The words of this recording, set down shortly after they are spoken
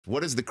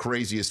What is the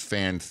craziest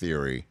fan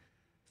theory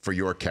for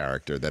your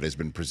character that has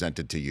been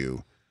presented to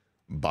you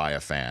by a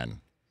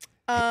fan?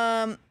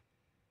 I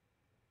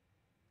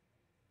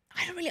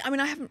don't really. I mean,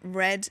 I haven't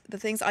read the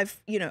things. I've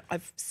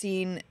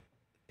seen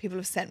people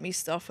have sent me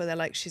stuff where they're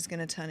like, she's going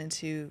to turn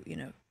into,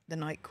 the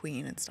Night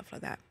Queen and stuff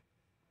like that.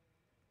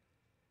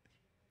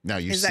 Now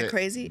is that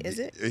crazy? Is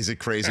it? Is it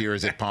crazy or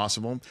is it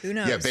possible? Who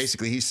knows? Yeah,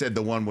 basically, he said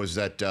the one was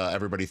that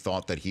everybody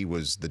thought that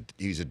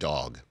he's a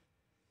dog,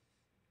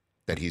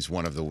 that he's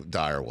one of the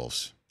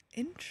direwolves.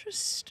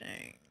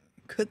 Interesting.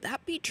 Could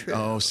that be true?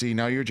 Oh, see,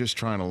 now you're just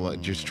trying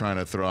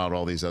to throw out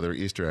all these other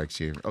Easter eggs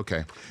here.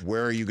 Okay,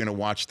 where are you going to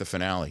watch the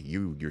finale?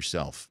 You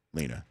yourself,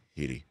 Lena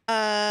Headey.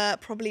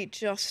 Probably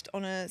just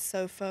on a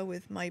sofa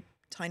with my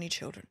tiny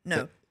children.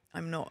 No,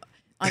 I'm not.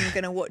 I'm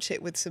going to watch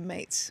it with some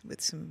mates, with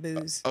some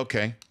booze.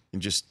 Okay,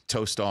 and just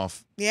toast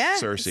off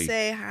Cersei.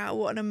 Say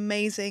what an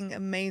amazing,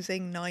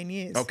 amazing 9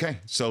 years. Okay,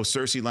 so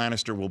Cersei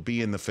Lannister will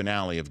be in the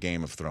finale of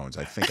Game of Thrones.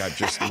 I think I've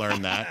just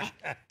learned that.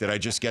 Did I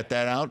just get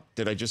that out?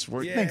 Did I just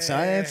work? I think so.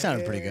 It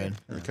sounded pretty good.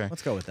 Okay.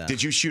 Let's go with that.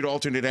 Did you shoot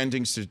alternate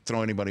endings to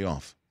throw anybody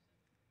off?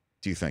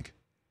 Do you think?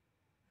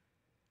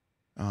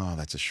 Oh,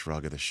 that's a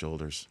shrug of the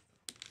shoulders.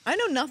 I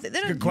know nothing. They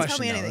don't tell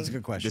me anything. That's a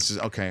good question. This is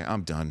okay.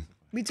 I'm done.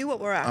 We do what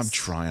we're asked. I'm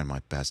trying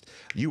my best.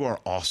 You are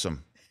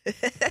awesome.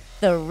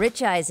 The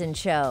Rich Eisen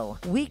Show,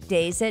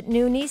 weekdays at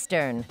noon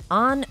Eastern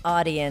on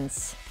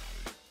Audience.